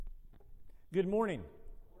Good morning.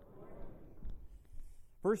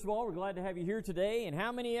 First of all, we're glad to have you here today. And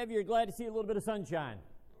how many of you are glad to see a little bit of sunshine?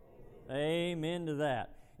 Amen to that.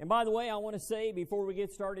 And by the way, I want to say before we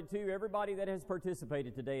get started too, everybody that has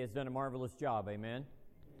participated today has done a marvelous job. Amen?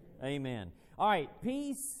 Amen. All right,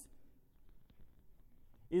 peace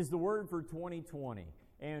is the word for 2020.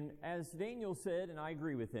 And as Daniel said, and I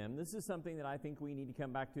agree with him, this is something that I think we need to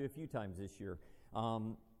come back to a few times this year.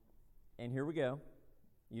 And here we go.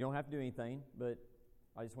 You don't have to do anything, but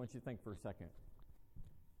I just want you to think for a second.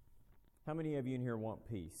 How many of you in here want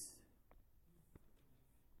peace?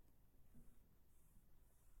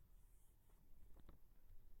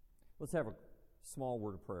 Let's have a small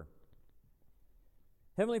word of prayer.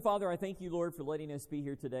 Heavenly Father, I thank you, Lord, for letting us be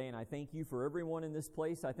here today, and I thank you for everyone in this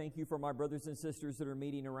place. I thank you for my brothers and sisters that are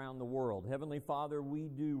meeting around the world. Heavenly Father, we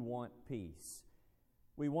do want peace.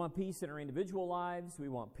 We want peace in our individual lives. We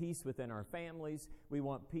want peace within our families. We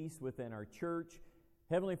want peace within our church.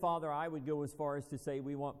 Heavenly Father, I would go as far as to say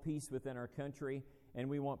we want peace within our country and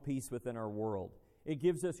we want peace within our world. It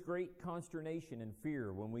gives us great consternation and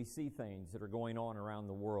fear when we see things that are going on around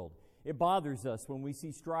the world. It bothers us when we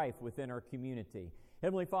see strife within our community.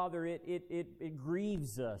 Heavenly Father, it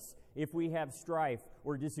grieves us if we have strife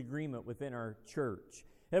or disagreement within our church.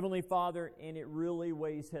 Heavenly Father, and it really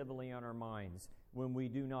weighs heavily on our minds when we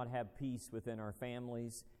do not have peace within our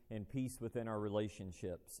families and peace within our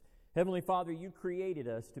relationships. Heavenly Father, you created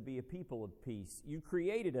us to be a people of peace. You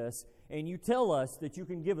created us, and you tell us that you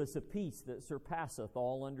can give us a peace that surpasseth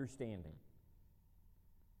all understanding.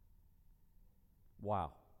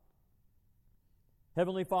 Wow.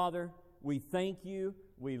 Heavenly Father, we thank you,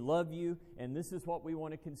 we love you, and this is what we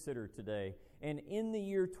want to consider today. And in the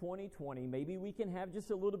year 2020, maybe we can have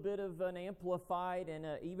just a little bit of an amplified and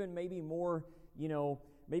even maybe more,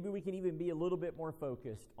 maybe we can even be a little bit more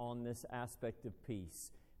focused on this aspect of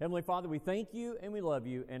peace. Heavenly Father, we thank you and we love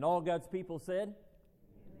you. And all God's people said,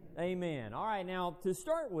 Amen. All right, now to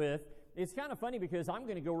start with, it's kind of funny because I'm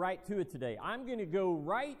going to go right to it today. I'm going to go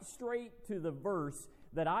right straight to the verse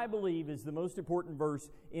that I believe is the most important verse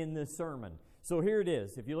in this sermon. So here it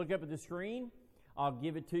is. If you look up at the screen, I'll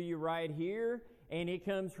give it to you right here. And it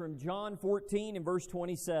comes from John 14 and verse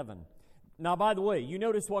 27. Now, by the way, you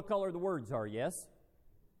notice what color the words are, yes?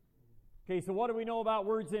 Okay, so what do we know about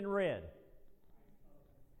words in red?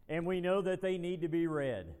 And we know that they need to be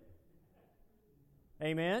read.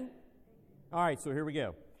 Amen? All right, so here we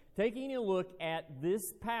go. Taking a look at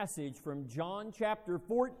this passage from John chapter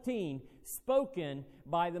 14, spoken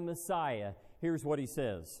by the Messiah, here's what he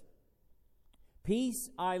says. Peace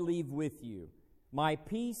I leave with you. My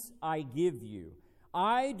peace I give you.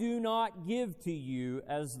 I do not give to you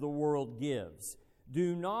as the world gives.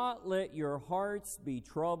 Do not let your hearts be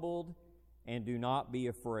troubled, and do not be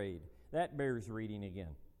afraid. That bears reading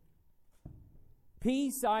again.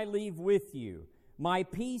 Peace I leave with you. My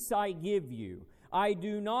peace I give you. I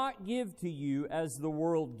do not give to you as the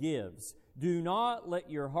world gives. Do not let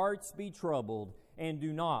your hearts be troubled, and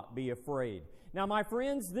do not be afraid. Now, my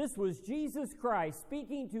friends, this was Jesus Christ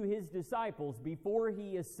speaking to his disciples before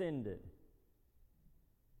he ascended.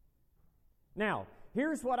 Now,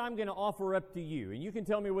 here's what I'm going to offer up to you, and you can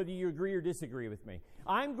tell me whether you agree or disagree with me.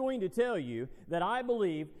 I'm going to tell you that I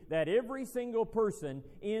believe that every single person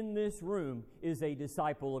in this room is a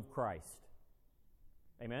disciple of Christ.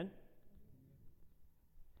 Amen?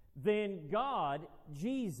 Then God,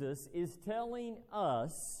 Jesus, is telling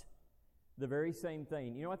us the very same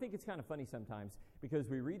thing. I think it's kind of funny sometimes because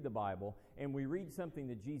we read the Bible and we read something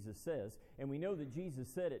that Jesus says, and we know that Jesus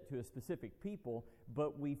said it to a specific people,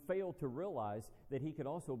 but we fail to realize that he could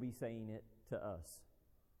also be saying it to us.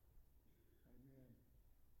 Amen.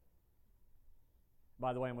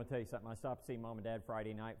 By the way, I'm going to tell you something. I stopped seeing Mom and Dad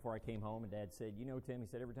Friday night before I came home, and Dad said, Tim, he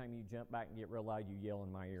said, every time you jump back and get real loud, you yell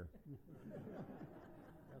in my ear.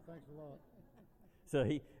 Thanks a lot. So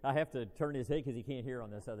I have to turn his head because he can't hear on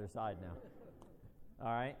this other side now.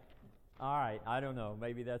 All right. I don't know.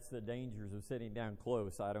 Maybe that's the dangers of sitting down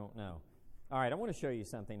close. I don't know. All right, I want to show you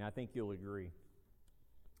something. I think you'll agree.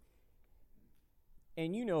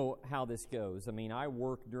 And you know how this goes. I mean, I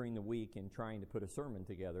work during the week in trying to put a sermon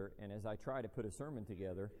together, and as I try to put a sermon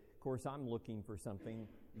together, of course, I'm looking for something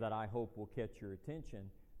that I hope will catch your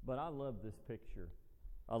attention. But I love this picture.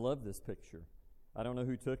 I love this picture. I don't know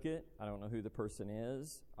who took it. I don't know who the person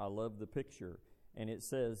is. I love the picture. And it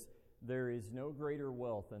says, there is no greater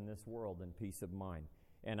wealth in this world than peace of mind.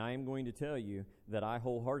 And I am going to tell you that I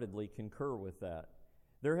wholeheartedly concur with that.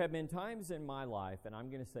 There have been times in my life, and I'm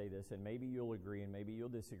going to say this, and maybe you'll agree, and maybe you'll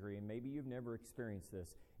disagree, and maybe you've never experienced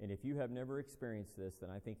this. And if you have never experienced this, then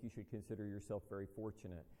I think you should consider yourself very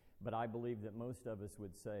fortunate. but I believe that most of us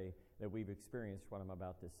would say that we've experienced what I'm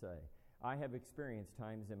about to say. I have experienced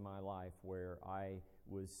times in my life where I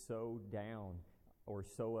was so down or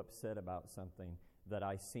so upset about something that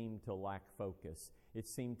I seemed to lack focus. It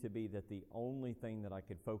seemed to be that the only thing that I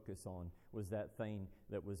could focus on was that thing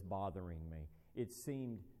that was bothering me. It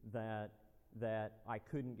seemed that I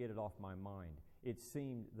couldn't get it off my mind. It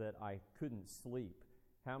seemed that I couldn't sleep.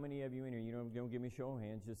 How many of you in here, don't give me a show of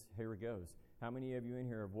hands, just here it goes. How many of you in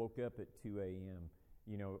here have woke up at 2 a.m.,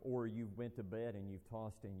 or you went to bed and you've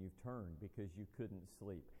tossed and you've turned because you couldn't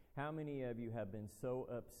sleep? How many of you have been so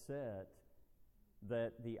upset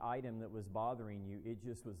that the item that was bothering you, it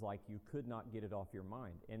just was like you could not get it off your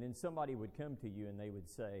mind? And then somebody would come to you and they would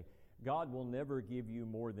say, God will never give you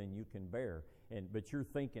more than you can bear. But you're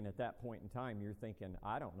thinking at that point in time, you're thinking,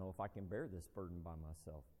 I don't know if I can bear this burden by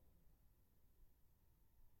myself.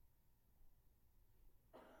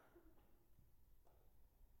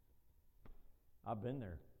 I've been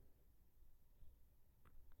there.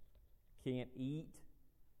 Can't eat.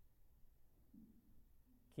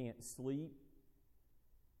 Can't sleep.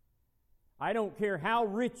 I don't care how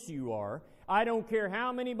rich you are. I don't care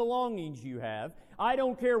how many belongings you have. I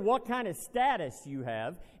don't care what kind of status you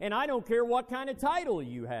have. And I don't care what kind of title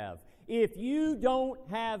you have. If you don't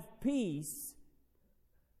have peace,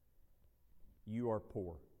 you are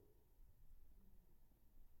poor.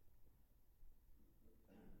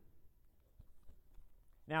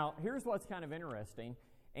 Now, here's what's kind of interesting.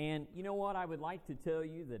 And you know what? I would like to tell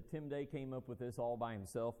you that Tim Day came up with this all by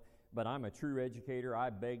himself, but I'm a true educator.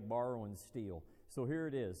 I beg, borrow, and steal. So here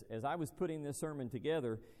it is. As I was putting this sermon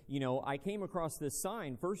together, I came across this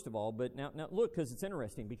sign, first of all, but now look, because it's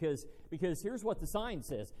interesting, because here's what the sign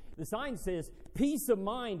says. The sign says, peace of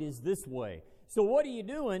mind is this way. So what are you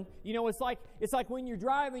doing? It's like when you're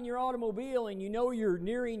driving your automobile and you're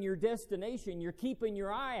nearing your destination, you're keeping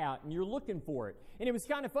your eye out and you're looking for it. And it was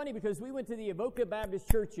kind of funny because we went to the Avoca Baptist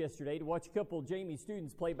Church yesterday to watch a couple of Jamie's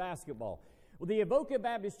students play basketball. Well, the Avoca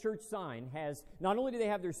Baptist Church sign has, not only do they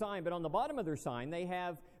have their sign, but on the bottom of their sign, they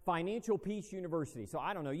have Financial Peace University. So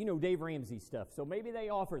I don't know, Dave Ramsey stuff. So maybe they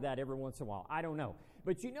offer that every once in a while. I don't know.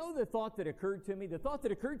 But the thought that occurred to me? The thought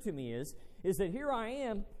that occurred to me is that here I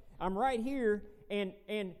am, I'm right here, and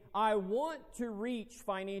I want to reach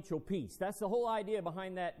financial peace. That's the whole idea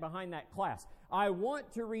behind that class. I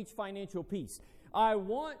want to reach financial peace. I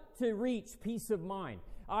want to reach peace of mind.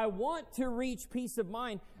 I want to reach peace of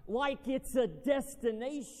mind like it's a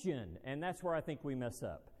destination. And that's where I think we mess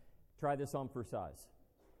up. Try this on for size.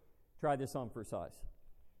 Try this on for size.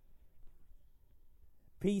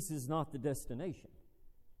 Peace is not the destination.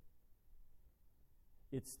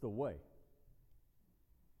 It's the way.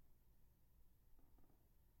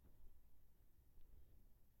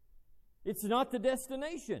 It's not the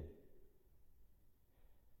destination.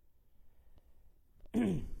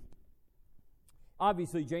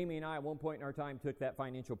 Obviously, Jamie and I at one point in our time took that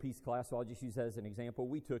financial peace class, so I'll just use that as an example.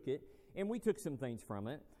 We took it, and we took some things from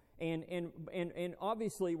it. And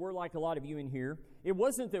obviously, we're like a lot of you in here. It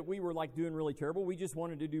wasn't that we were like doing really terrible. We just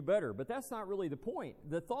wanted to do better. But that's not really the point.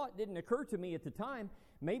 The thought didn't occur to me at the time.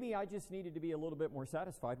 Maybe I just needed to be a little bit more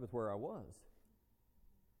satisfied with where I was.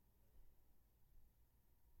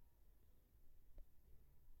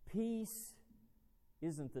 Peace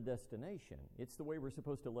isn't the destination. It's the way we're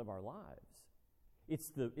supposed to live our lives. It's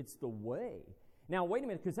the way. Now, wait a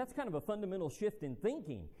minute, because that's kind of a fundamental shift in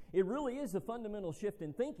thinking. It really is a fundamental shift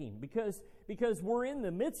in thinking because we're in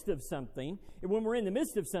the midst of something. And when we're in the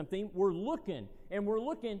midst of something, we're looking and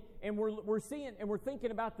we're seeing and we're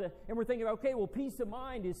thinking about okay, well, peace of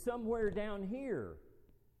mind is somewhere down here.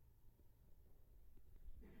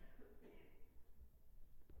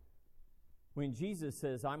 When Jesus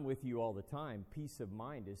says, I'm with you all the time, peace of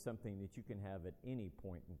mind is something that you can have at any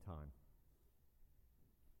point in time.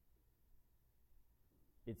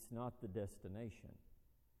 It's not the destination.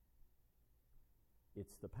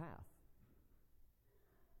 It's the path.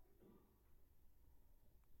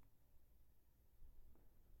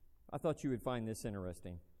 I thought you would find this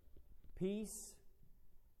interesting. Peace,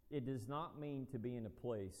 it does not mean to be in a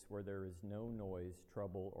place where there is no noise,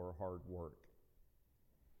 trouble, or hard work.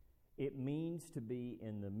 It means to be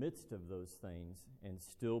in the midst of those things and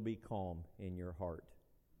still be calm in your heart.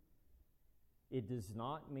 It does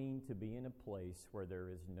not mean to be in a place where there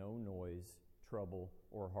is no noise, trouble,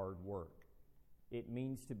 or hard work. It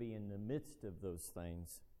means to be in the midst of those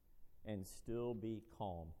things and still be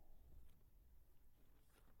calm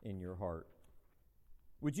in your heart.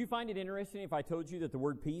 Would you find it interesting if I told you that the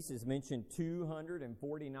word peace is mentioned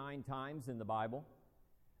 249 times in the Bible?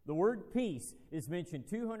 The word peace is mentioned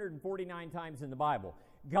 249 times in the Bible.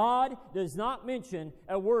 God does not mention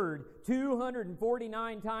a word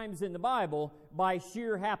 249 times in the Bible by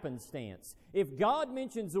sheer happenstance. If God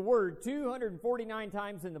mentions a word 249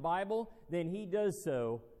 times in the Bible, then He does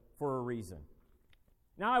so for a reason.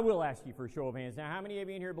 Now, I will ask you for a show of hands. Now, how many of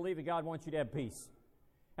you in here believe that God wants you to have peace?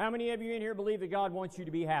 How many of you in here believe that God wants you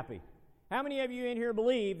to be happy? How many of you in here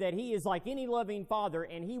believe that He is like any loving Father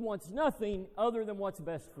and He wants nothing other than what's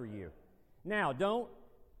best for you? Now,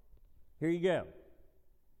 here you go.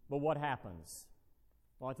 But what happens?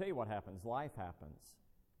 Well, I'll tell you what happens. Life happens.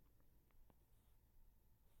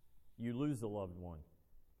 You lose a loved one.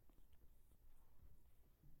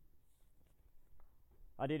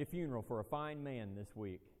 I did a funeral for a fine man this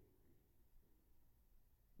week.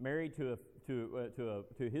 Married to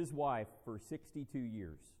his wife for 62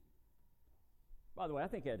 years. By the way, I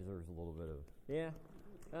think that deserves a little bit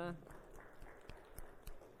of,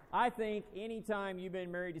 I think anytime you've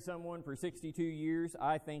been married to someone for 62 years,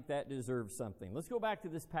 I think that deserves something. Let's go back to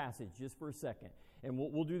this passage just for a second, and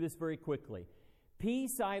we'll do this very quickly.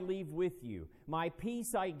 Peace I leave with you. My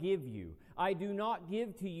peace I give you. I do not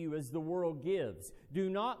give to you as the world gives. Do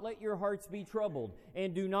not let your hearts be troubled,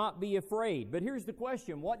 and do not be afraid. But here's the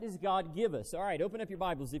question. What does God give us? All right, open up your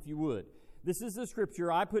Bibles if you would. This is the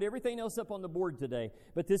Scripture. I put everything else up on the board today,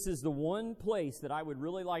 but this is the one place that I would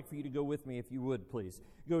really like for you to go with me if you would, please.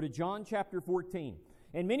 Go to John chapter 14.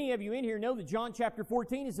 And many of you in here know that John chapter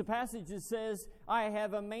 14 is a passage that says, I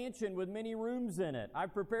have a mansion with many rooms in it.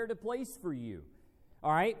 I've prepared a place for you.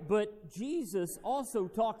 All right, but Jesus also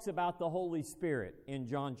talks about the Holy Spirit in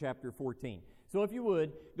John chapter 14. So if you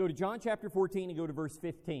would, go to John chapter 14 and go to verse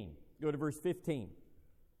 15. Go to verse 15.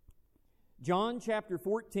 John chapter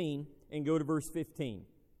 14 and go to verse 15.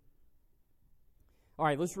 All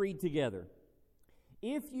right, let's read together.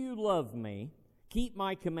 If you love me, keep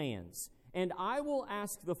my commands, and I will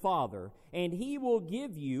ask the Father, and He will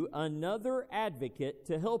give you another advocate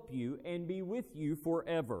to help you and be with you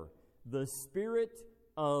forever, the Spirit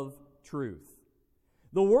of truth.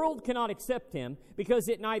 The world cannot accept Him because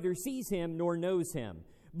it neither sees Him nor knows Him.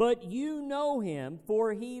 But you know Him,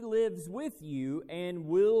 for He lives with you and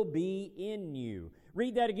will be in you.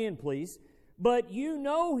 Read that again, please. But you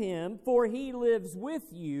know Him, for He lives with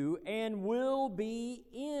you and will be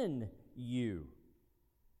in you.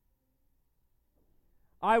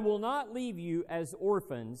 I will not leave you as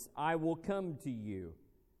orphans. I will come to you.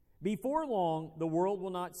 Before long, the world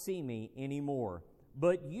will not see me anymore,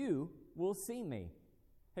 but you will see me.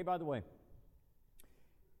 Hey, by the way,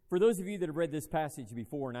 for those of you that have read this passage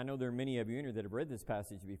before, and I know there are many of you in here that have read this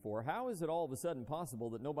passage before, how is it all of a sudden possible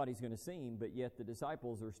that nobody's going to see Him, but yet the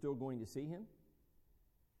disciples are still going to see Him?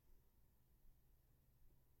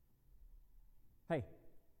 Hey,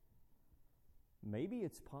 maybe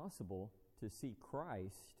it's possible to see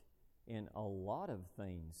Christ in a lot of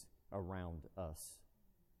things around us.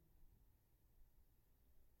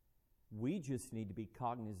 We just need to be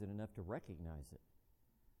cognizant enough to recognize it.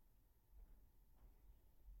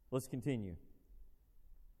 Let's continue.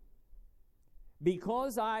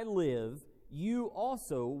 Because I live, you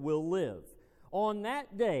also will live. On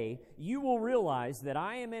that day, you will realize that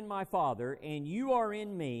I am in my Father, and you are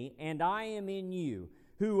in me, and I am in you.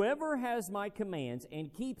 Whoever has my commands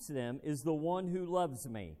and keeps them is the one who loves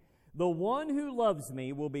me. The one who loves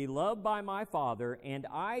me will be loved by my Father, and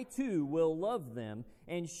I too will love them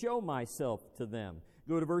and show myself to them.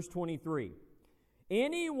 Go to verse 23.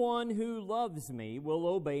 Anyone who loves me will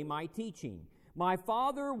obey my teaching. My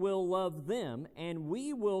Father will love them, and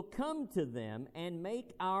we will come to them and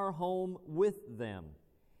make our home with them.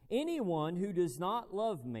 Anyone who does not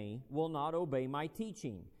love me will not obey my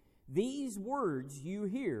teaching. These words you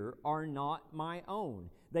hear are not my own.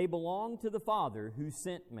 They belong to the Father who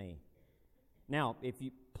sent me. Now, if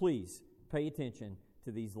you please pay attention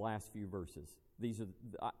to these last few verses.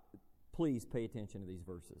 Please pay attention to these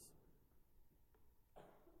verses.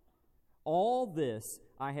 All this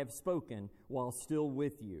I have spoken while still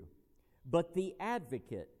with you. But the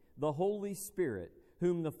Advocate, the Holy Spirit,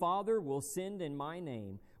 whom the Father will send in my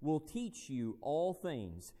name, will teach you all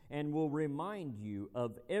things and will remind you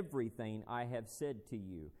of everything I have said to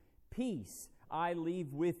you. Peace I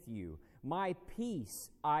leave with you. My peace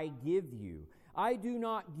I give you. I do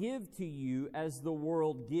not give to you as the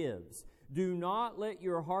world gives. Do not let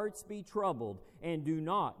your hearts be troubled, and do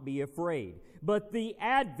not be afraid. But the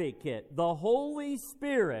Advocate, the Holy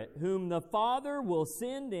Spirit, whom the Father will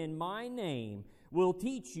send in my name, will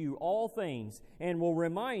teach you all things, and will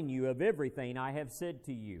remind you of everything I have said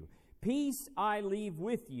to you. Peace I leave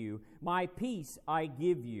with you, my peace I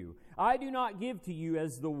give you. I do not give to you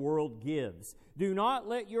as the world gives. Do not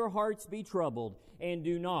let your hearts be troubled, and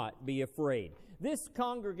do not be afraid. this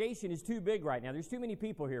congregation is too big right now. There's too many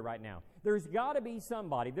people here right now. There's got to be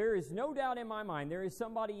somebody. There is no doubt in my mind there is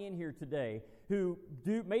somebody in here today who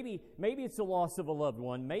maybe it's the loss of a loved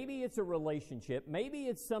one. Maybe it's a relationship. Maybe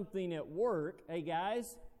it's something at work. Hey,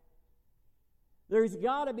 guys, there's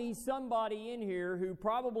got to be somebody in here who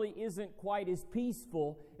probably isn't quite as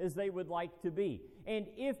peaceful as they would like to be. And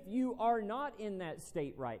if you are not in that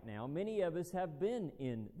state right now, many of us have been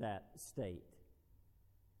in that state.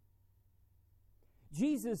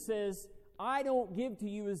 Jesus says, I don't give to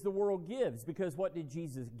you as the world gives, because what did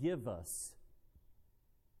Jesus give us?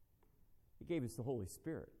 He gave us the Holy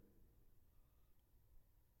Spirit.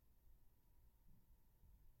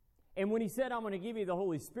 And when he said, I'm going to give you the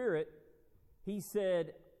Holy Spirit, he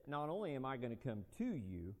said, not only am I going to come to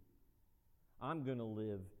you, I'm going to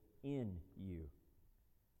live in you.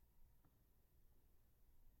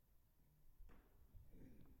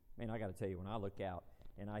 Man, I got to tell you, when I look out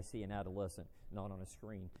and I see an adolescent, not on a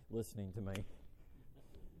screen, listening to me,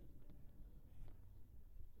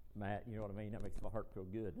 Matt, you know what I mean? That makes my heart feel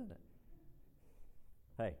good, doesn't it?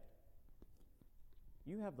 Hey,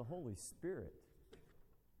 you have the Holy Spirit.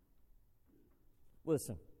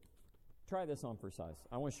 Listen. Try this on for size.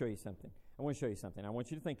 I want to show you something. I want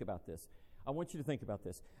you to think about this. I want you to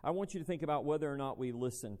think about whether or not we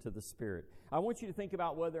listen to the Spirit. I want you to think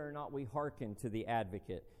about whether or not we hearken to the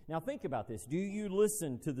Advocate. Now think about this. Do you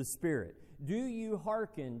listen to the Spirit? Do you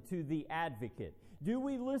hearken to the Advocate? Do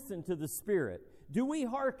we listen to the Spirit? Do we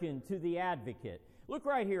hearken to the Advocate? Look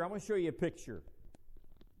right here. I'm going to show you a picture.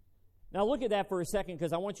 Now look at that for a second,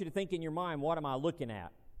 because I want you to think in your mind, what am I looking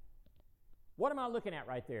at? What am I looking at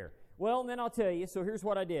right there? Well, and then I'll tell you. So here's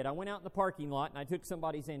what I did. I went out in the parking lot and I took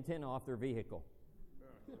somebody's antenna off their vehicle.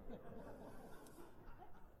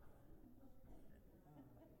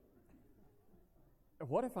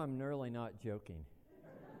 What if I'm really not joking?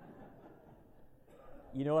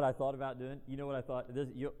 You know what I thought about doing? You know what I thought?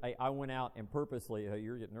 I went out and purposely,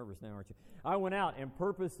 you're getting nervous now, aren't you? I went out and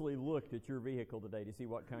purposely looked at your vehicle today to see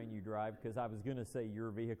what kind you drive, because I was going to say your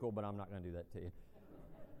vehicle, but I'm not going to do that to you.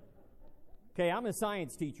 Okay, I'm a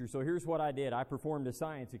science teacher, so here's what I did. I performed a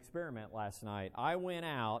science experiment last night. I went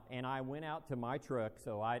out to my truck,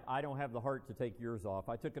 so I don't have the heart to take yours off.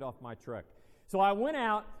 I took it off my truck. So I went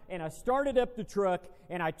out and I started up the truck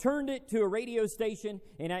and I turned it to a radio station,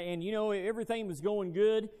 and everything was going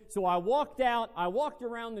good. So I walked out, I walked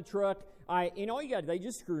around the truck. They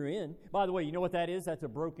just screw in. By the way, you know what that is? That's a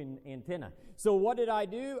broken antenna. So what did I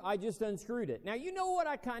do? I just unscrewed it. Now, you know what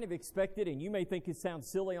I kind of expected, and you may think it sounds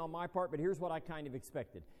silly on my part, but here's what I kind of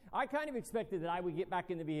expected. I kind of expected that I would get back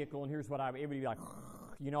in the vehicle, and here's what it would be like,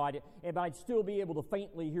 but I'd still be able to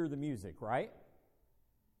faintly hear the music, right?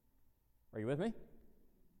 Are you with me?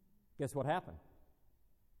 Guess what happened?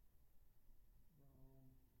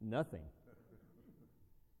 Nothing.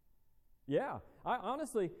 Yeah, I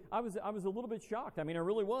was a little bit shocked. I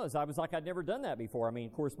really was. I was like, I'd never done that before.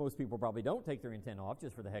 Of course, most people probably don't take their antenna off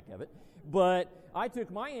just for the heck of it. But I took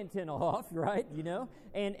my antenna off, right?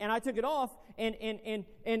 And I took it off,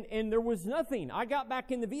 and there was nothing. I got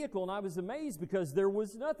back in the vehicle, and I was amazed because there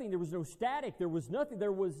was nothing. There was no static. There was nothing.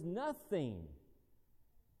 There was nothing.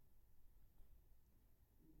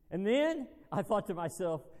 And then I thought to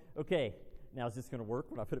myself, okay, now is this going to work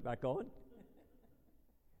when I put it back on?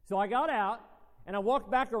 So I got out, and I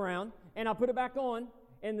walked back around, and I put it back on,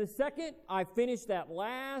 and the second I finished that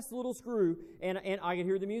last little screw, and I could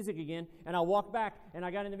hear the music again, and I walked back, and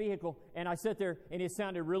I got in the vehicle, and I sat there, and it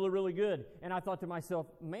sounded really, really good. And I thought to myself,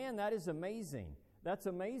 man, that is amazing. That's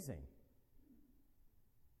amazing.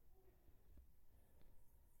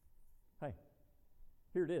 Hey,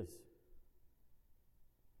 here it is.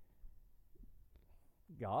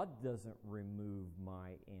 God doesn't remove my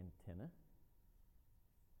antenna.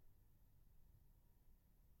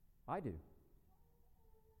 I do.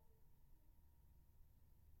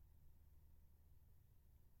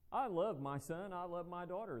 I love my son. I love my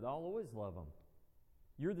daughter. I'll always love them.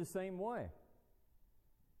 You're the same way.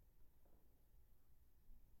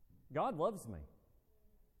 God loves me.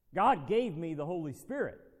 God gave me the Holy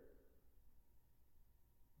Spirit.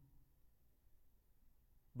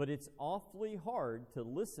 But it's awfully hard to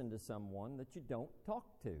listen to someone that you don't talk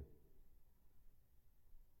to.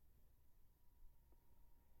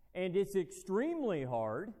 And it's extremely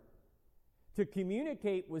hard to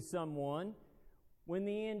communicate with someone when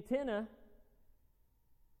the antenna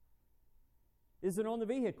isn't on the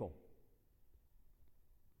vehicle.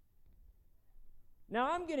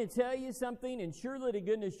 Now, I'm going to tell you something, and surely to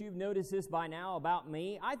goodness you've noticed this by now about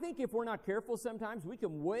me. I think if we're not careful sometimes, we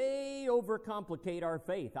can way overcomplicate our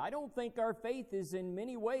faith. I don't think our faith is in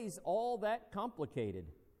many ways all that complicated.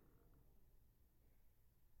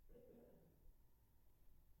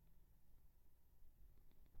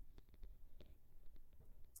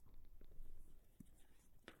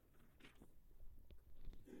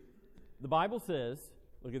 The Bible says,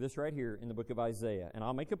 look at this right here in the book of Isaiah, and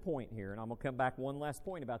I'll make a point here, and I'm going to come back one last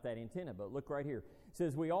point about that antenna, but look right here. It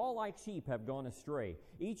says, we all like sheep have gone astray.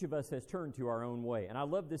 Each of us has turned to our own way. And I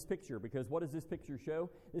love this picture because what does this picture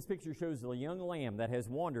show? This picture shows a young lamb that has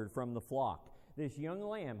wandered from the flock. This young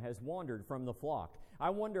lamb has wandered from the flock.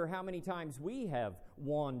 I wonder how many times we have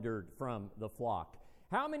wandered from the flock.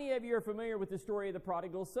 How many of you are familiar with the story of the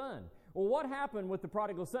prodigal son? Well, what happened with the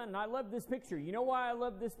prodigal son? And I love this picture. You know why I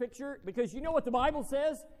love this picture? Because you know what the Bible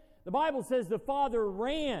says? The Bible says the father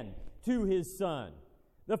ran to his son.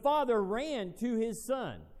 The father ran to his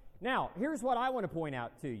son. Now, here's what I want to point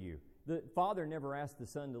out to you. The father never asked the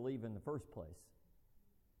son to leave in the first place.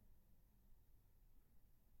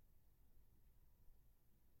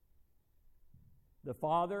 The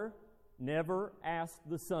father never asked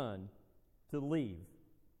the son to leave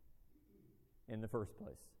in the first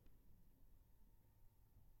place.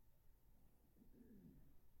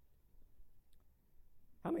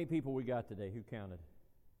 How many people we got today? Who counted?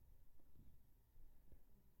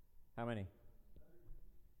 How many?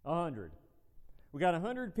 100. We got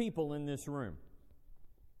 100 people in this room.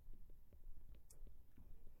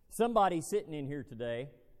 Somebody sitting in here today,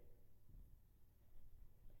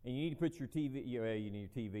 and you need to put your TV, you need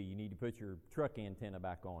a TV, you need to put your truck antenna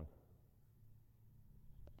back on.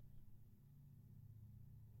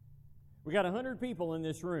 We got 100 people in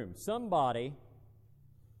this room. Somebody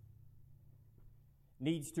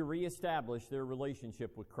needs to reestablish their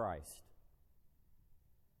relationship with Christ.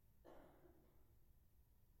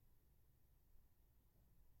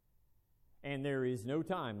 And there is no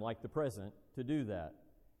time like the present to do that.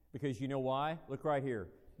 Because you know why? Look right here.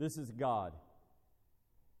 This is God.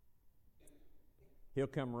 He'll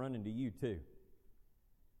come running to you too.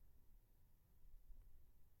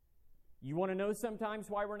 You want to know sometimes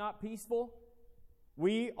why we're not peaceful?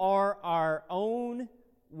 We are our own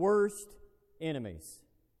worst enemies.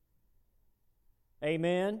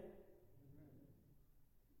 Amen?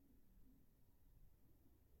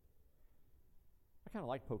 I kind of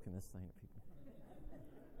like poking this thing at people.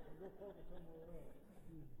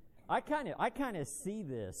 I kind of see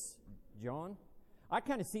this, John. I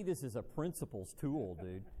kind of see this as a principal's tool,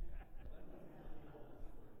 dude.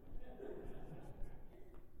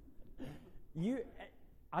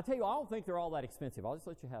 I tell you, I don't think they're all that expensive. I'll just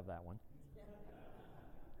let you have that one.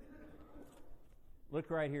 Look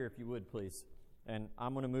right here, if you would, please. And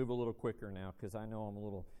I'm going to move a little quicker now because I know I'm a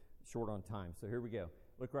little short on time. So here we go.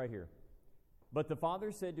 Look right here. But the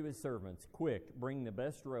father said to his servants, quick, bring the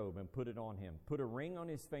best robe and put it on him. Put a ring on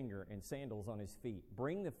his finger and sandals on his feet.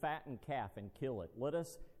 Bring the fattened calf and kill it. Let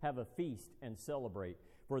us have a feast and celebrate.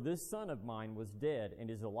 For this son of mine was dead and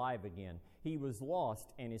is alive again. He was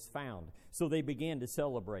lost and is found. So they began to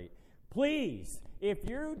celebrate. Please, if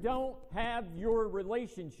you don't have your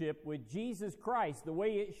relationship with Jesus Christ the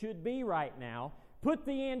way it should be right now, put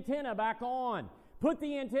the antenna back on. Put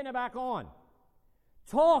the antenna back on.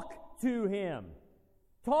 Talk to him.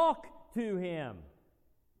 Talk to him.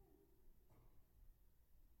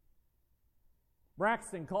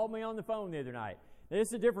 Braxton called me on the phone the other night. This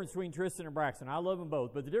is the difference between Tristan and Braxton. I love them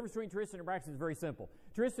both, but the difference between Tristan and Braxton is very simple.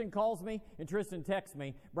 Tristan calls me and Tristan texts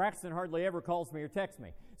me. Braxton hardly ever calls me or texts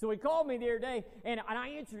me. So he called me the other day, and I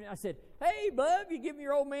answered and I said, hey, bub, you giving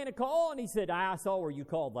your old man a call? And he said, I saw where you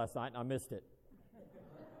called last night, and I missed it.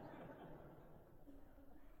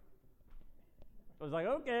 I was like,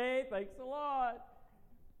 okay, thanks a lot.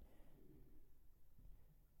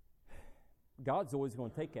 God's always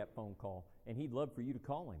going to take that phone call, and he'd love for you to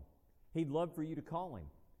call him. He'd love for you to call him.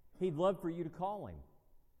 He'd love for you to call him.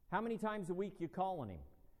 How many times a week you calling him?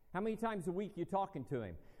 How many times a week you talking to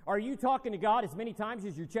him? Are you talking to God as many times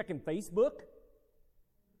as you're checking Facebook?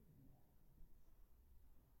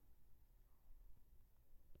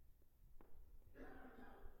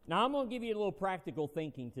 Now, I'm going to give you a little practical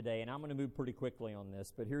thinking today, and I'm going to move pretty quickly on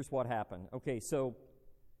this, but here's what happened. Okay, so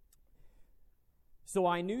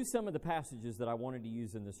I knew some of the passages that I wanted to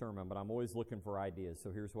use in the sermon, but I'm always looking for ideas,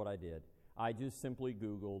 so here's what I did. I just simply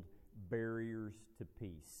Googled barriers to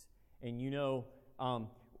peace. And you know,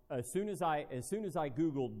 as soon as I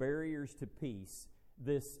Googled barriers to peace,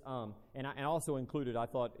 this, and I also included, I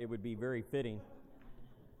thought it would be very fitting.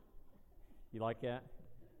 You like that?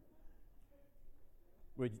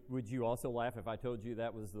 Would you also laugh if I told you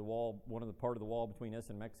that was the wall, one of the part of the wall between us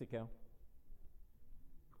and Mexico?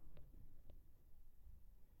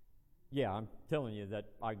 Yeah, I'm telling you that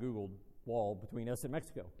I Googled wall between us and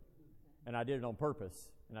Mexico. And I did it on purpose.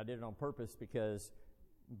 And I did it on purpose because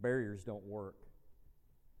barriers don't work.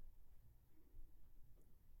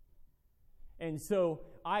 And so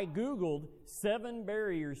I Googled 7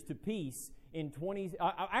 barriers to peace in 20...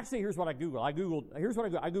 actually, here's what I Googled. I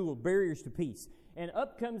Googled barriers to peace. And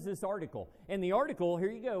up comes this article. And the article,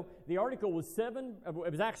 here you go, the article was 7,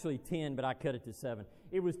 it was actually 10, but I cut it to 7.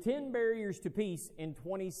 It was 10 barriers to peace in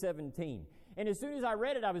 2017. And as soon as I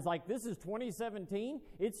read it, I was like, this is 2017?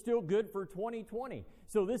 It's still good for 2020.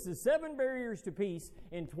 So this is 7 barriers to peace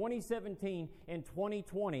in 2017 and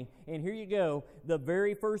 2020. And here you go, the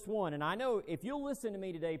very first one. And I know if you'll listen to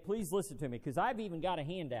me today, please listen to me, because I've even got a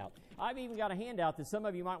handout. I've even got a handout that some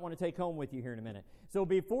of you might want to take home with you here in a minute. So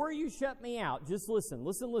before you shut me out, just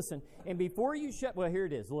listen. And before you shut, well, here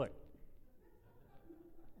it is, look.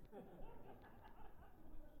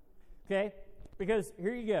 Okay? Because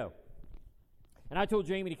here you go. And I told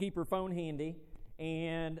Jamie to keep her phone handy,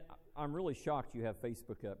 and I'm really shocked you have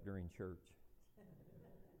Facebook up during church.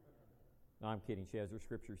 No, I'm kidding. She has her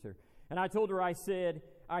scriptures there. And I told her, I said,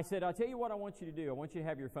 I'll tell you what I want you to do. I want you to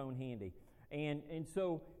have your phone handy. And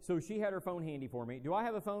so she had her phone handy for me. Do I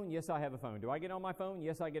have a phone? Yes, I have a phone. Do I get on my phone?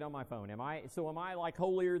 Yes, I get on my phone. Am I like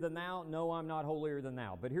holier than thou? No, I'm not holier than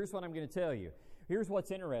thou. But here's what I'm going to tell you. Here's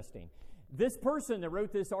what's interesting. This person that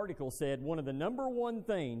wrote this article said one of the number one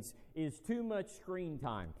things is too much screen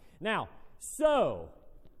time. Now, so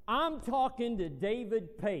I'm talking to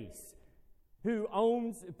David Pace, who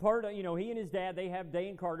owns part of, he and his dad, they have Day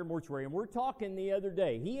and Carter Mortuary, and we're talking the other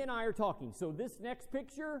day. He and I are talking. So this next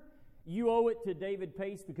picture, you owe it to David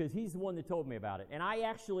Pace, because he's the one that told me about it. And I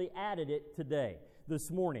actually added it today, this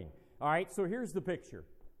morning. All right, so here's the picture.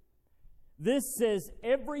 This says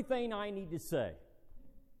everything I need to say.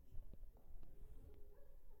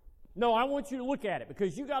 No, I want you to look at it,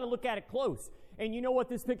 because you got to look at it close. And you know what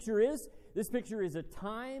this picture is? This picture is a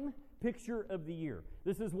time picture of the year.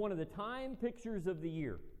 This is one of the time pictures of the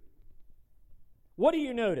year. What do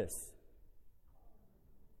you notice?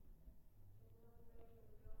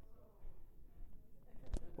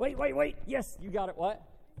 Wait. Yes, you got it. What?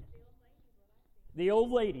 The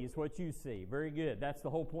old lady is what you see. Very good. That's the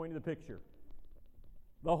whole point of the picture.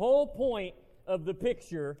 The whole point of the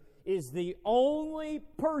picture is the only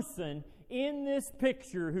person in this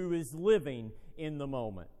picture who is living in the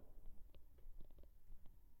moment.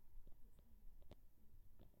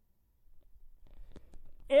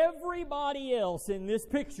 Everybody else in this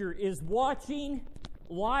picture is watching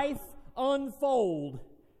life unfold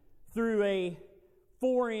through a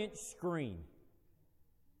 4-inch screen.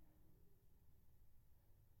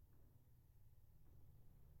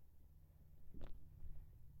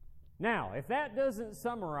 Now, if that doesn't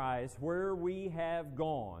summarize where we have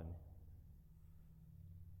gone,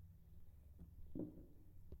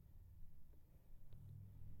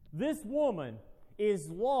 this woman is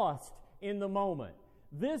lost in the moment.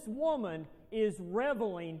 This woman is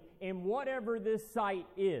reveling in whatever this site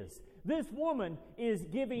is. This woman is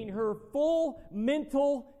giving her full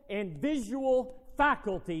mental and visual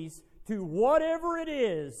faculties to whatever it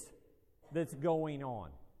is that's going on.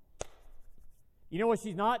 You know what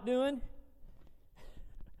she's not doing?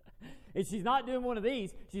 And she's not doing one of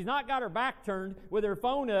these. She's not got her back turned with her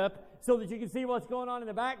phone up so that you can see what's going on in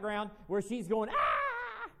the background, where she's going, ah!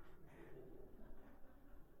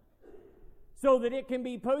 So that it can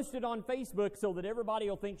be posted on Facebook so that everybody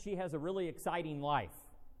will think she has a really exciting life.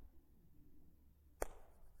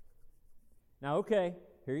 Now, okay,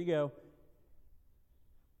 here you go.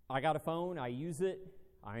 I got a phone. I use it.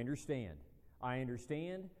 I understand. But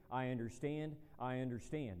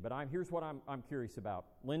here's what I'm curious about.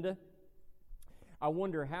 Linda, I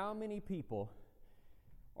wonder how many people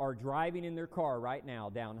are driving in their car right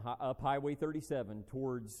now up Highway 37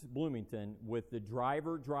 towards Bloomington with the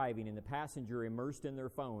driver driving and the passenger immersed in their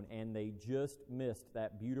phone, and they just missed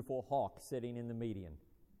that beautiful hawk sitting in the median.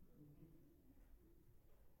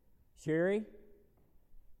 Sherry,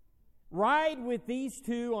 ride with these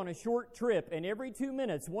two on a short trip, and every 2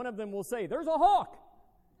 minutes, one of them will say, "There's a hawk!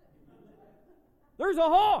 There's a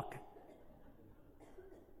hawk!"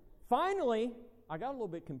 Finally, I got a little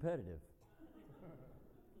bit competitive.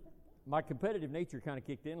 My competitive nature kind of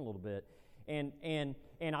kicked in a little bit. And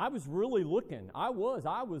I was really looking. I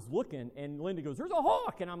was looking, and Linda goes, "There's a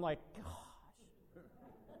hawk!" And I'm like, gosh.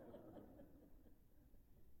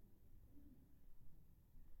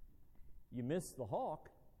 You missed the hawk.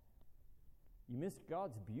 You missed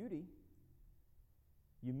God's beauty.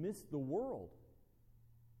 You missed the world.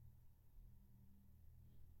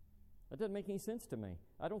 That doesn't make any sense to me.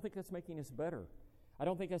 I don't think that's making us better. I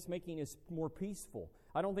don't think that's making us more peaceful.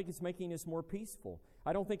 I don't think it's making us more peaceful.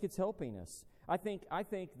 I don't think it's helping us. I think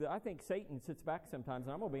Satan sits back sometimes,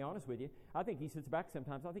 and I'm going to be honest with you. I think he sits back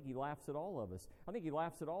sometimes. I think he laughs at all of us. I think he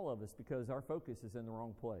laughs at all of us because our focus is in the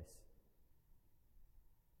wrong place.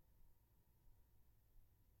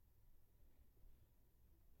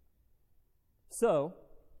 So,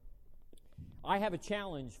 I have a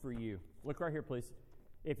challenge for you. Look right here, please.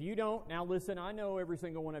 If you don't, now listen, I know every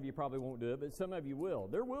single one of you probably won't do it, but some of you will.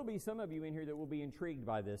 There will be some of you in here that will be intrigued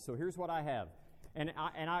by this. So here's what I have. And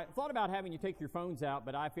I thought about having you take your phones out,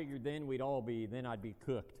 but I figured then I'd be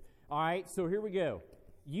cooked. All right, so here we go.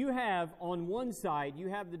 You have, on one side, you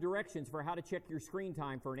have the directions for how to check your screen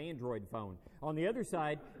time for an Android phone. On the other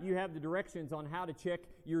side, you have the directions on how to check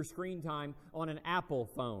your screen time on an Apple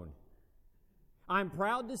phone. I'm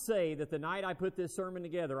proud to say that the night I put this sermon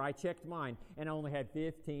together, I checked mine and I only had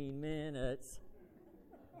 15 minutes.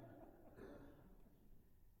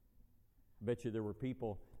 Bet you there were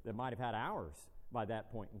people that might have had hours by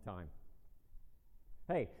that point in time.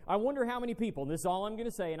 Hey, I wonder how many people, and this is all I'm going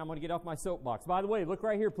to say, and I'm going to get off my soapbox. By the way, look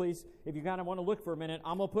right here, please. If you kind of want to look for a minute,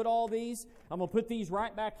 I'm going to put these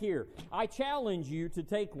right back here. I challenge you to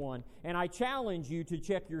take one, and I challenge you to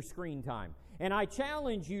check your screen time. And I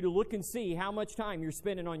challenge you to look and see how much time you're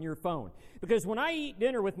spending on your phone. Because when I eat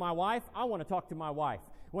dinner with my wife, I want to talk to my wife.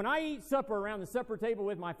 When I eat supper around the supper table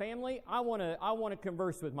with my family, I want to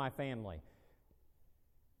converse with my family.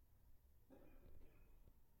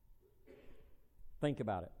 Think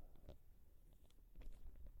about it.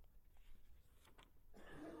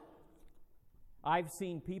 I've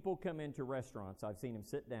seen people come into restaurants. I've seen them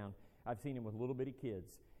sit down. I've seen them with little bitty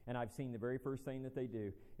kids. And I've seen the very first thing that they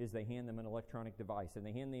do is they hand them an electronic device. And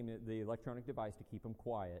they hand them the electronic device to keep them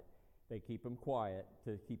quiet. They keep them quiet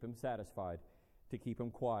to keep them satisfied, to keep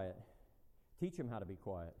them quiet. Teach them how to be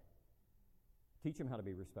quiet. Teach them how to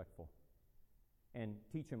be respectful. And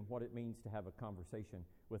teach them what it means to have a conversation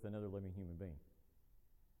with another living human being.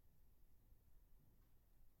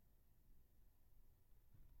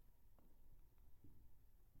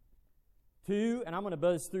 Two, and I'm going to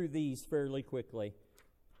buzz through these fairly quickly.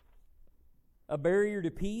 A barrier to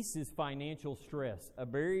peace is financial stress. A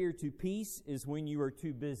barrier to peace is when you are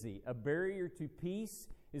too busy. A barrier to peace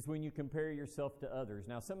is when you compare yourself to others.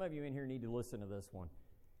 Now, some of you in here need to listen to this one.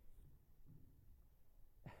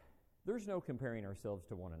 There's no comparing ourselves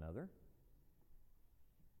to one another.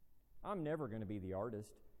 I'm never going to be the artist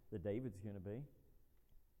that David's going to be.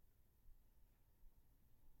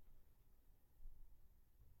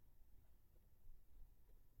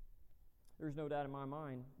 There's no doubt in my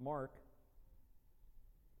mind, Mark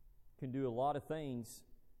can do a lot of things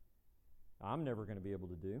I'm never going to be able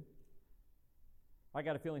to do. I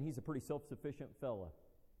got a feeling he's a pretty self-sufficient fella.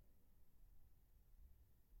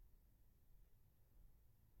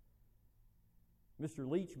 Mr.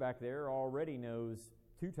 Leach back there already knows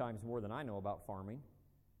 2 times more than I know about farming.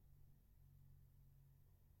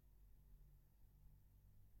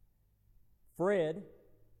 Fred,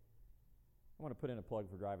 I want to put in a plug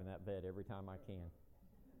for driving that vet every time I can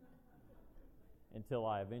until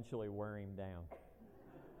I eventually wear him down.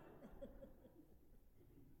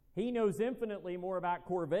 He knows infinitely more about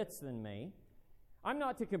Corvettes than me. I'm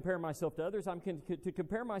not to compare myself to others. I'm to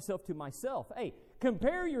compare myself to myself. Hey,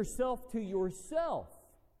 compare yourself to yourself.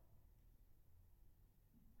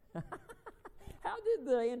 How did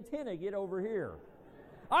the antenna get over here?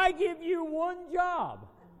 I give you one job.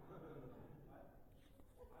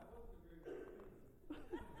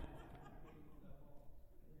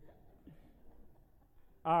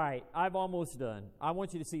 All right, I've almost done. I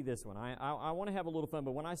want you to see this one. I want to have a little fun,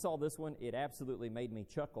 but when I saw this one, it absolutely made me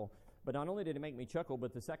chuckle. But not only did it make me chuckle,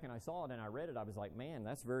 but the second I saw it and I read it, I was like, man,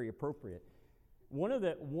 that's very appropriate. One of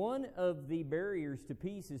the barriers to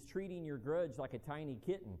peace is treating your grudge like a tiny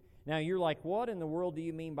kitten. Now, you're like, what in the world do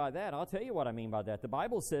you mean by that? I'll tell you what I mean by that. The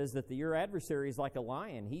Bible says that your adversary is like a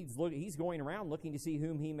lion. He's going around looking to see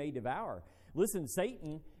whom he may devour. Listen,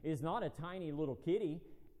 Satan is not a tiny little kitty.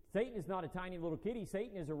 Satan is not a tiny little kitty.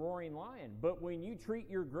 Satan is a roaring lion. But when you treat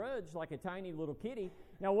your grudge like a tiny little kitty,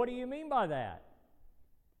 now what do you mean by that?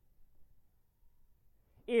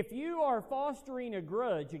 If you are fostering a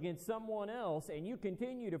grudge against someone else and you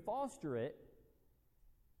continue to foster it,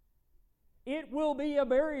 it will be a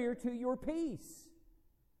barrier to your peace.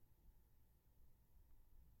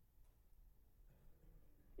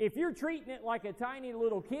 If you're treating it like a tiny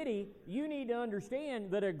little kitty, you need to understand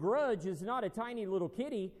that a grudge is not a tiny little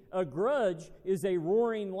kitty. A grudge is a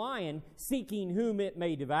roaring lion seeking whom it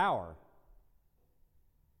may devour.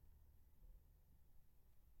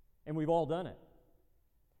 And we've all done it.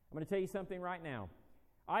 I'm going to tell you something right now.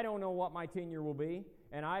 I don't know what my tenure will be,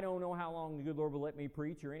 and I don't know how long the good Lord will let me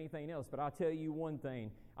preach or anything else, but I'll tell you one thing.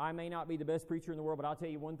 I may not be the best preacher in the world, but I'll tell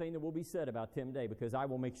you one thing that will be said about Tim Day, because I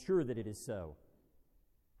will make sure that it is so.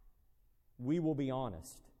 We will be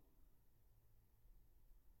honest.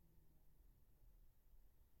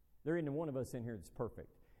 There isn't one of us in here that's perfect.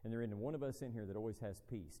 And there isn't one of us in here that always has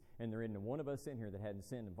peace. And there isn't one of us in here that hadn't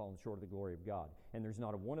sinned and fallen short of the glory of God. And there's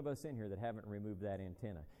not a one of us in here that haven't removed that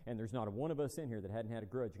antenna. And there's not a one of us in here that hadn't had a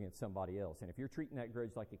grudge against somebody else. And if you're treating that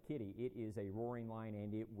grudge like a kitty, it is a roaring lion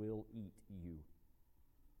and it will eat you.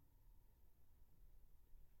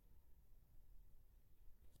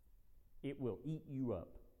 It will eat you up.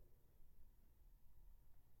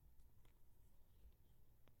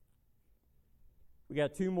 We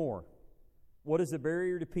got two more. What is a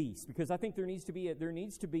barrier to peace? Because I think there needs to be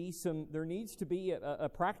a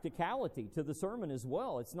practicality to the sermon as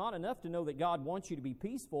well. It's not enough to know that God wants you to be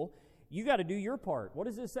peaceful. You got to do your part. What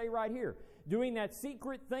does this say right here? Doing that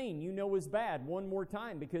secret thing you know is bad one more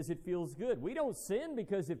time because it feels good. We don't sin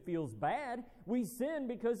because it feels bad. We sin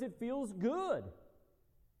because it feels good.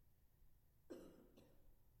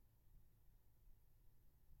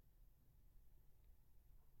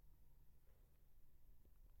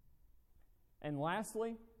 And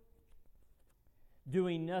lastly,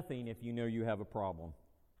 doing nothing if you know you have a problem.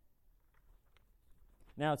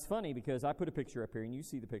 Now, it's funny because I put a picture up here, and you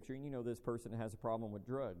see the picture, and you know this person has a problem with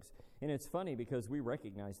drugs. And it's funny because we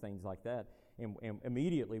recognize things like that, and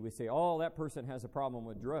immediately we say, oh, that person has a problem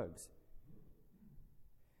with drugs.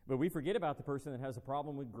 But we forget about the person that has a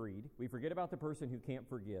problem with greed. We forget about the person who can't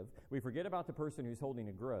forgive. We forget about the person who's holding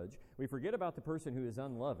a grudge. We forget about the person who is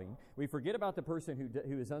unloving. We forget about the person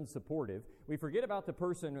who is unsupportive. We forget about the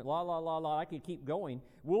person, I could keep going.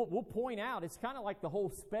 We'll point out, it's kind of like the whole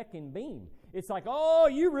speck and beam. It's like, oh,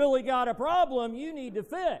 you really got a problem you need to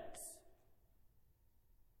fix.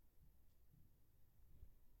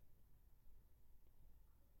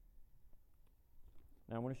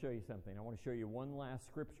 Now I want to show you something. I want to show you one last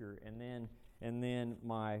scripture, and then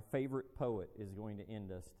my favorite poet is going to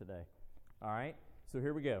end us today. All right? So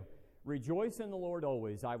here we go. Rejoice in the Lord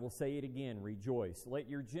always. I will say it again, rejoice. Let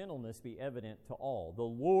your gentleness be evident to all. The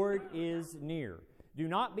Lord is near. Do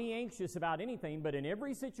not be anxious about anything, but in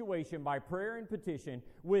every situation, by prayer and petition,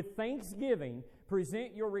 with thanksgiving,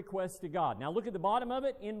 present your requests to God. Now look at the bottom of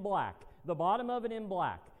it in black. The bottom of it in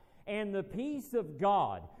black. And the peace of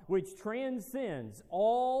God, which transcends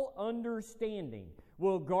all understanding,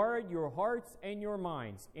 will guard your hearts and your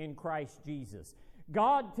minds in Christ Jesus.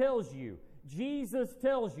 God tells you, Jesus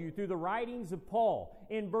tells you through the writings of Paul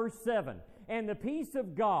in verse 7, and the peace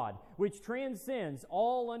of God, which transcends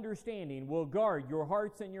all understanding, will guard your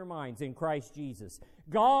hearts and your minds in Christ Jesus.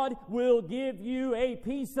 God will give you a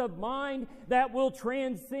peace of mind that will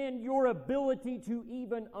transcend your ability to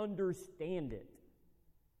even understand it.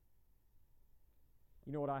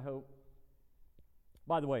 You know what I hope?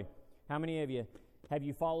 By the way, how many of you, have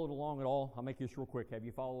you followed along at all? I'll make this real quick. Have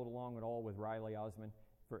you followed along at all with Riley Osmond?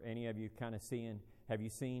 For any of you kind of seeing, have you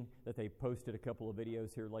seen that they posted a couple of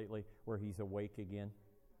videos here lately where he's awake again?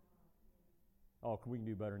 Oh, we can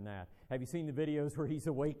do better than that. Have you seen the videos where he's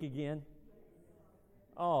awake again?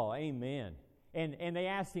 Oh, amen. And they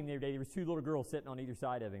asked him the other day, there was two little girls sitting on either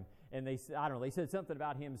side of him, and they said something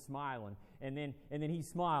about him smiling, and then he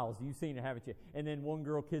smiles. You've seen it, haven't you? And then one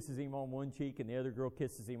girl kisses him on one cheek, and the other girl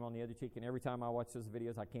kisses him on the other cheek, and every time I watch those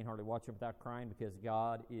videos, I can't hardly watch them without crying because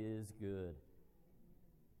God is good.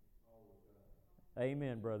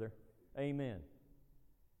 Amen, brother. Amen.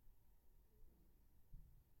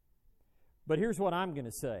 But here's what I'm going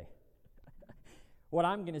to say. What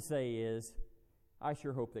I'm going to say is, I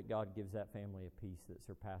sure hope that God gives that family a peace that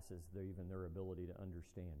surpasses even their ability to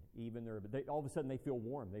understand. All of a sudden they feel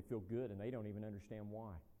warm, they feel good, and they don't even understand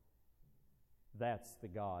why. That's the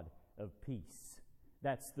God of peace.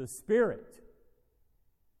 That's the Spirit.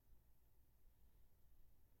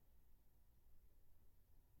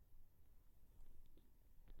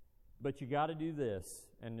 But you got to do this,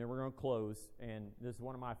 and then we're going to close. And this is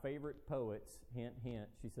one of my favorite poets. Hint, hint.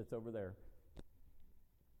 She sits over there.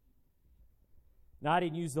 Now, I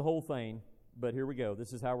didn't use the whole thing, but here we go.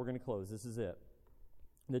 This is how we're going to close. This is it.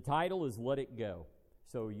 The title is Let It Go.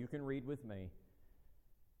 So you can read with me.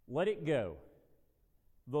 Let it go.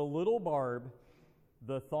 The little barb,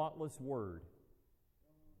 the thoughtless word.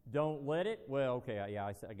 Don't let it. Well, okay, yeah,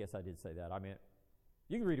 I guess I did say that. I meant,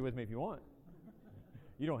 you can read it with me if you want.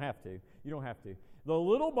 You don't have to. You don't have to. The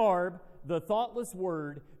little barb, the thoughtless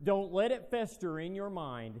word, don't let it fester in your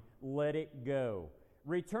mind. Let it go.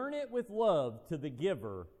 Return it with love to the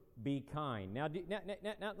giver. Be kind. Now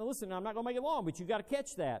listen, I'm not going to make it long, but you've got to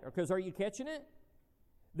catch that. Because are you catching it?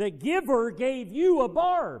 The giver gave you a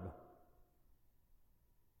barb.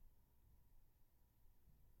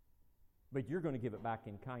 But you're going to give it back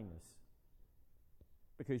in kindness.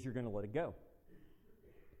 Because you're going to let it go.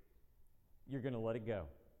 You're going to let it go.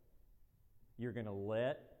 You're going to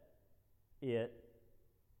let it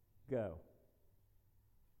go.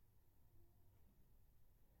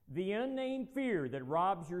 the unnamed fear that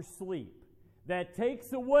robs your sleep, that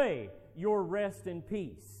takes away your rest and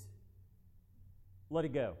peace, let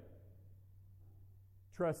it go.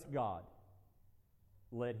 Trust God.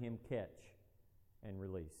 Let Him catch and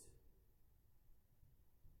release.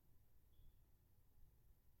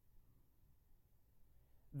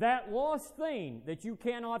 That lost thing that you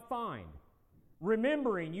cannot find,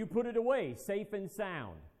 remembering you put it away safe and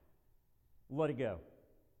sound, let it go.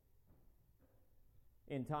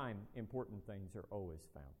 In time, important things are always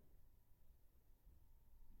found.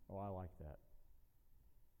 Oh, I like that.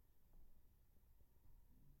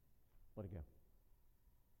 Let it go.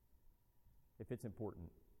 If it's important,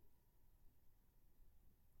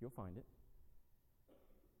 you'll find it.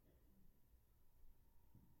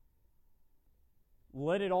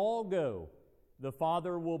 Let it all go. The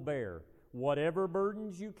Father will bear. Whatever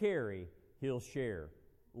burdens you carry, He'll share.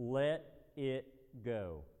 Let it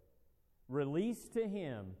go. Release to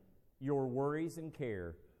Him your worries and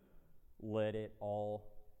care. Let it all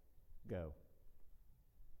go.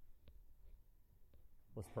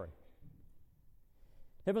 Let's pray.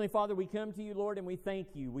 Heavenly Father, we come to You, Lord, and we thank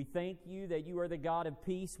You. We thank You that You are the God of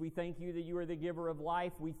peace. We thank You that You are the giver of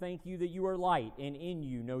life. We thank You that You are light, and in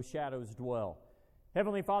You no shadows dwell.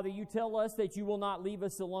 Heavenly Father, You tell us that You will not leave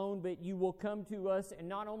us alone, but You will come to us, and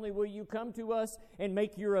not only will You come to us and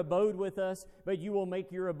make Your abode with us, but You will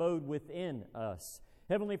make Your abode within us.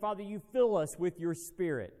 Heavenly Father, You fill us with Your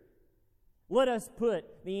Spirit. Let us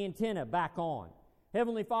put the antenna back on.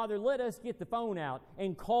 Heavenly Father, let us get the phone out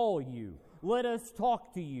and call You. Let us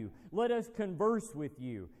talk to You. Let us converse with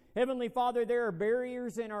You. Heavenly Father, there are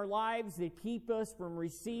barriers in our lives that keep us from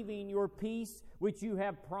receiving Your peace, which You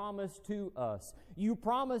have promised to us. You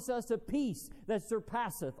promise us a peace that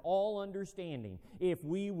surpasseth all understanding if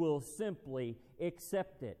we will simply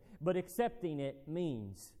accept it. But accepting it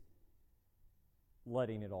means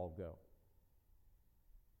letting it all go.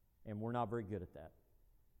 And we're not very good at that.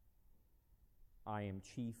 I am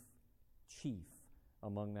chief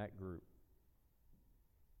among that group.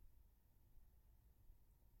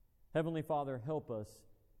 Heavenly Father, help us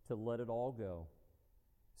to let it all go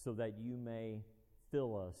so that You may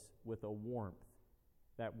fill us with a warmth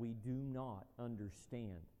that we do not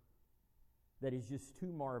understand, that is just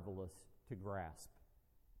too marvelous to grasp,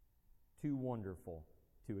 too wonderful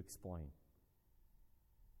to explain.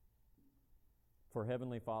 For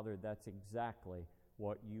Heavenly Father, that's exactly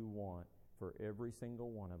what You want for every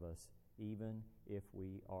single one of us, even if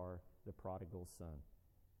we are the prodigal son.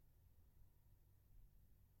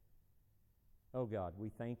 Oh God, we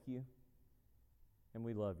thank You and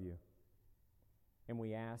we love You. And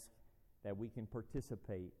we ask that we can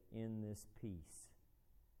participate in this peace.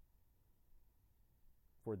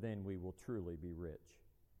 For then we will truly be rich.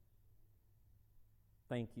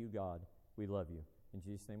 Thank You, God. We love You. In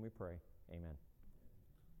Jesus' name we pray. Amen.